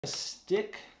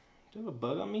Stick. Do I have a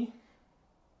bug on me?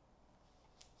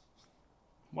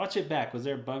 Watch it back. Was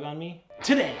there a bug on me?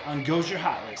 Today on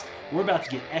Gozurhotlist, we're about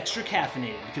to get extra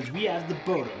caffeinated because we have the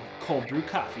Bodum Cold Brew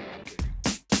Coffee maker.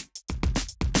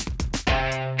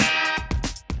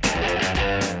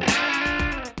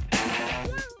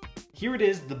 Here it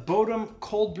is, the Bodum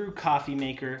Cold Brew Coffee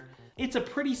maker. It's a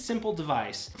pretty simple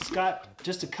device. It's got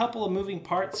just a couple of moving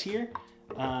parts here.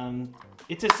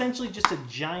 It's essentially just a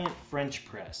giant French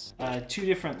press. Two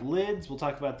different lids, we'll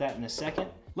talk about that in a second.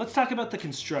 Let's talk about the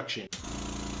construction.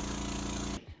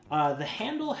 The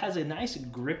handle has a nice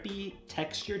grippy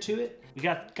texture to it. We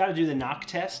got to do the knock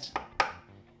test.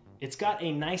 It's got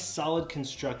a nice solid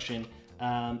construction.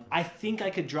 I think I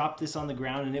could drop this on the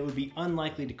ground and it would be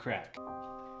unlikely to crack.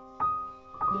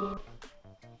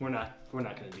 We're not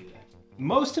gonna do that.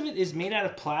 Most of it is made out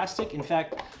of plastic. In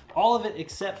fact, all of it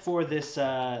except for this,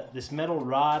 this metal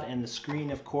rod and the screen,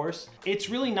 of course. It's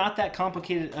really not that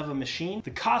complicated of a machine.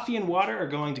 The coffee and water are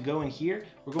going to go in here.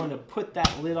 We're going to put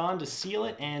that lid on to seal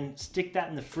it and stick that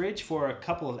in the fridge for a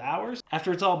couple of hours.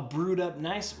 After it's all brewed up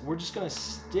nice, we're just gonna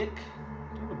stick,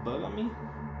 do I have a bug on me?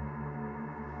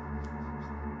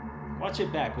 Watch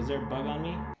it back, was there a bug on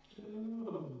me?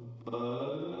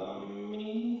 Bug on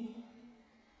me?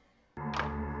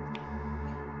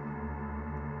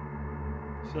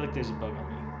 I feel like there's a bug on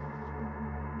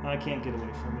me. I can't get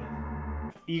away from it.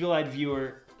 Eagle-eyed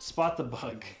viewer, spot the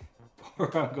bug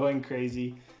or I'm going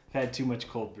crazy. I've had too much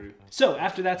cold brew. So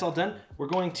after that's all done, we're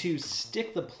going to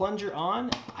stick the plunger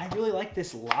on. I really like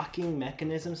this locking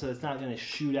mechanism so it's not gonna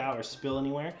shoot out or spill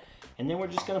anywhere. And then we're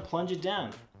just gonna plunge it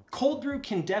down. Cold brew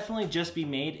can definitely just be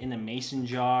made in a mason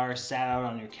jar, sat out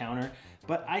on your counter,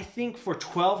 but I think for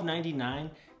 $12.99,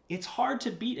 it's hard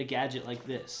to beat a gadget like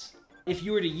this. If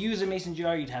you were to use a mason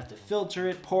jar, you'd have to filter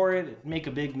it, pour it, make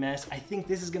a big mess. I think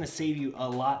this is gonna save you a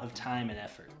lot of time and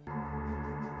effort.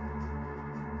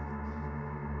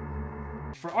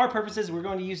 For our purposes, we're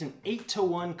going to use an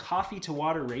 8:1 coffee to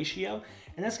water ratio,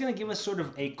 and that's gonna give us sort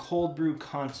of a cold brew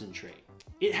concentrate.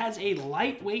 It has a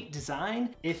lightweight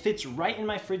design. It fits right in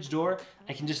my fridge door.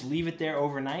 I can just leave it there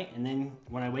overnight, and then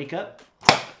when I wake up,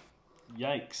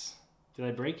 yikes. Did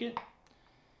I break it?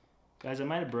 Guys, I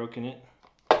might have broken it.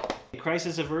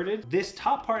 Crisis averted. This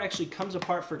top part actually comes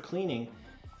apart for cleaning.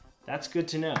 That's good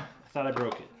to know. I thought I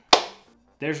broke it.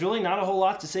 There's really not a whole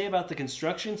lot to say about the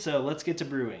construction, so let's get to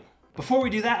brewing. Before we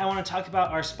do that, I want to talk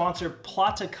about our sponsor,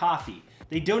 Plata Coffee.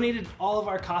 They donated all of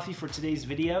our coffee for today's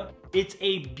video. It's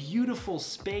a beautiful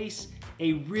space,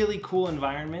 a really cool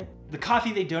environment. The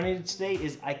coffee they donated today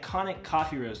is Iconic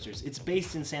Coffee Roasters. It's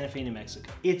based in Santa Fe, New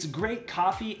Mexico. It's great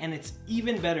coffee, and it's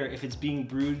even better if it's being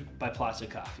brewed by Plata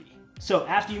Coffee. So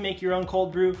after you make your own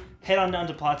cold brew, head on down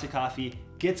to Plata Coffee,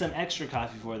 get some extra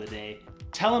coffee for the day,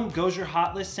 tell them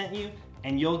Gozurhotlist sent you,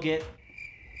 and you'll get...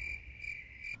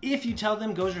 If you tell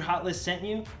them Gozurhotlist sent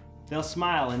you, they'll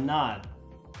smile and nod.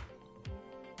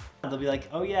 They'll be like,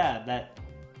 oh yeah, that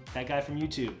guy from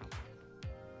YouTube.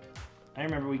 I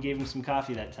remember we gave him some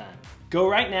coffee that time. Go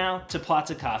right now to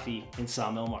Plata Coffee in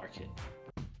Sawmill Market.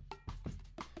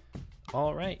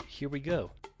 All right, here we go.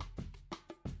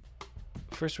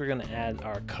 First we're gonna add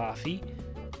our coffee,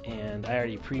 and I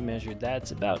already pre-measured that.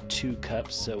 It's about 2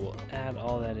 cups, so we'll add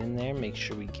all that in there, make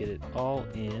sure we get it all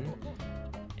in.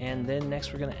 And then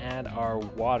next we're gonna add our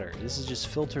water. This is just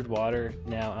filtered water.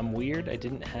 Now I'm weird, I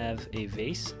didn't have a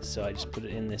vase, so I just put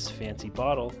it in this fancy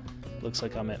bottle. Looks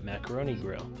like I'm at Macaroni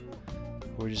Grill.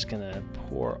 We're just gonna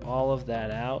pour all of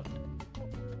that out.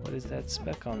 What is that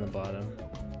speck on the bottom?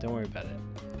 Don't worry about it.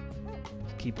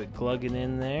 Keep it glugging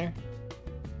in there.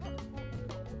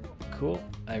 Cool.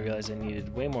 I realized I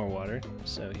needed way more water,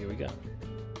 so here we go.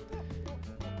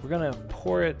 We're gonna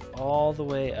pour it all the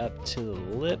way up to the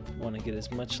lip. Want to get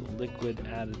as much liquid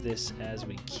out of this as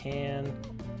we can.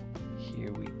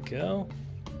 Here we go.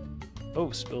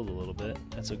 Oh, spilled a little bit.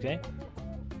 That's okay.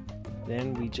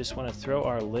 Then we just want to throw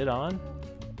our lid on,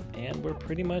 and we're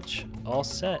pretty much all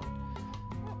set.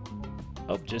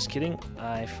 Oh, just kidding.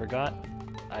 I forgot.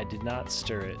 I did not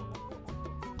stir it.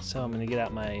 So I'm gonna get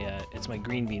out my, it's my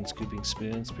green bean scooping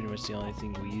spoon. It's pretty much the only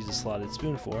thing we use a slotted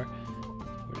spoon for.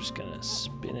 We're just gonna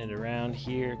spin it around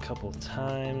here a couple of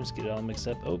times, get it all mixed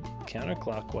up. Oh,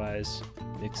 counterclockwise,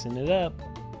 mixing it up.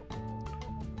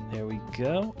 There we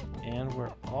go, and we're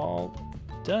all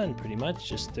done pretty much.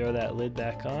 Just throw that lid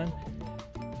back on,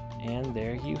 and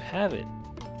there you have it.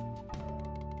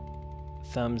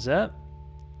 Thumbs up,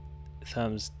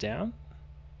 thumbs down.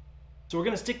 So we're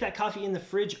gonna stick that coffee in the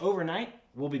fridge overnight.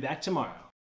 We'll be back tomorrow.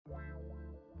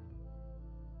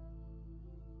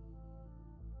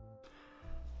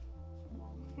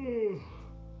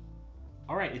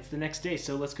 All right, it's the next day,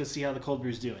 so let's go see how the cold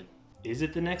brew's doing. Is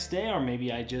it the next day, or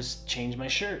maybe I just changed my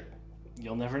shirt?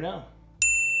 You'll never know.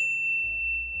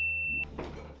 I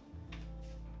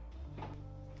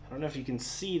don't know if you can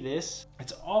see this.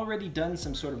 It's already done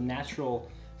some sort of natural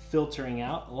filtering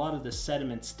out a lot of the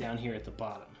sediments down here at the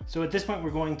bottom. So at this point,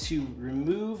 we're going to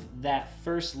remove that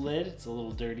first lid. It's a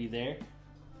little dirty there.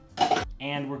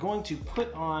 And we're going to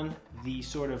put on the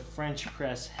sort of French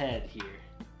press head here.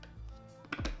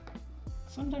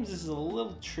 Sometimes this is a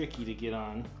little tricky to get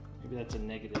on. Maybe that's a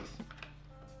negative.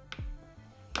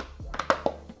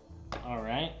 All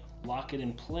right, lock it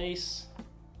in place.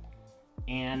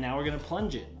 And now we're gonna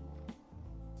plunge it.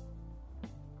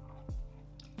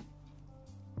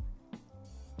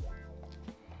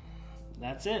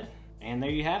 That's it. And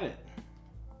there you have it.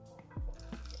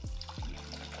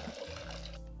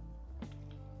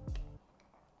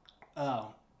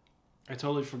 Oh, I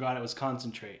totally forgot it was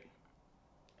concentrate.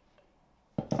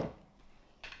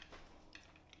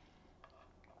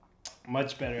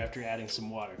 Much better after adding some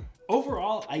water.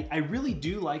 Overall, I really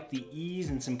do like the ease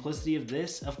and simplicity of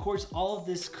this. Of course, all of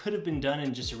this could have been done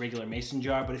in just a regular mason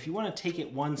jar, but if you want to take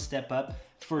it one step up,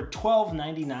 for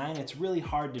 $12.99, it's really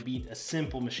hard to beat a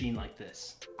simple machine like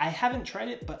this. I haven't tried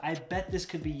it, but I bet this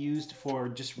could be used for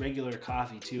just regular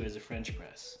coffee too as a French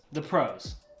press. The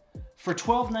pros. For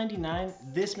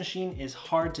 $12.99, this machine is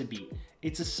hard to beat.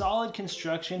 It's a solid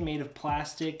construction made of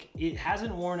plastic. It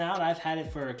hasn't worn out. I've had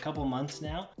it for a couple months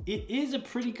now. It is a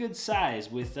pretty good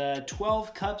size with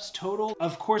 12 cups total.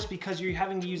 Of course, because you're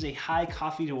having to use a high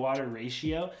coffee to water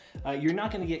ratio, you're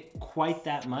not gonna get quite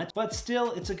that much, but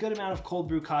still, it's a good amount of cold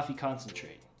brew coffee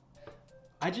concentrate.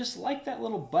 I just like that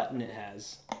little button it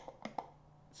has.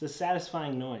 It's a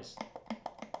satisfying noise.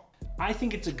 I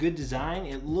think it's a good design.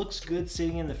 It looks good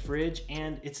sitting in the fridge,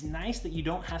 and it's nice that you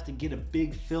don't have to get a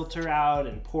big filter out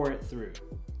and pour it through.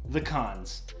 The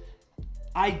cons.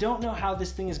 I don't know how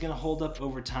this thing is gonna hold up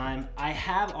over time. I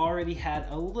have already had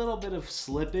a little bit of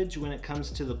slippage when it comes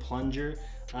to the plunger.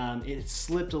 It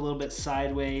slipped a little bit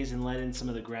sideways and let in some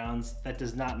of the grounds. That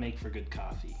does not make for good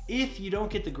coffee. If you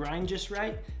don't get the grind just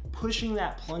right, pushing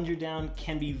that plunger down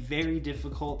can be very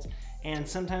difficult, and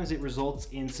sometimes it results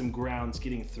in some grounds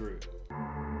getting through.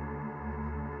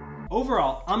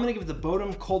 Overall, I'm gonna give the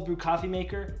Bodum Cold Brew Coffee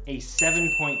Maker a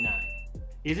 7.9.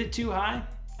 Is it too high?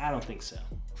 I don't think so.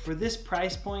 For this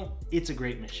price point, it's a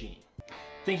great machine.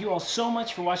 Thank you all so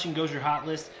much for watching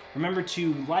Gozurhotlist. Remember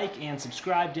to like and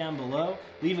subscribe down below.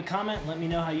 Leave a comment and let me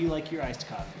know how you like your iced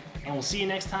coffee. And we'll see you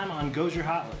next time on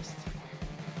Gozurhotlist.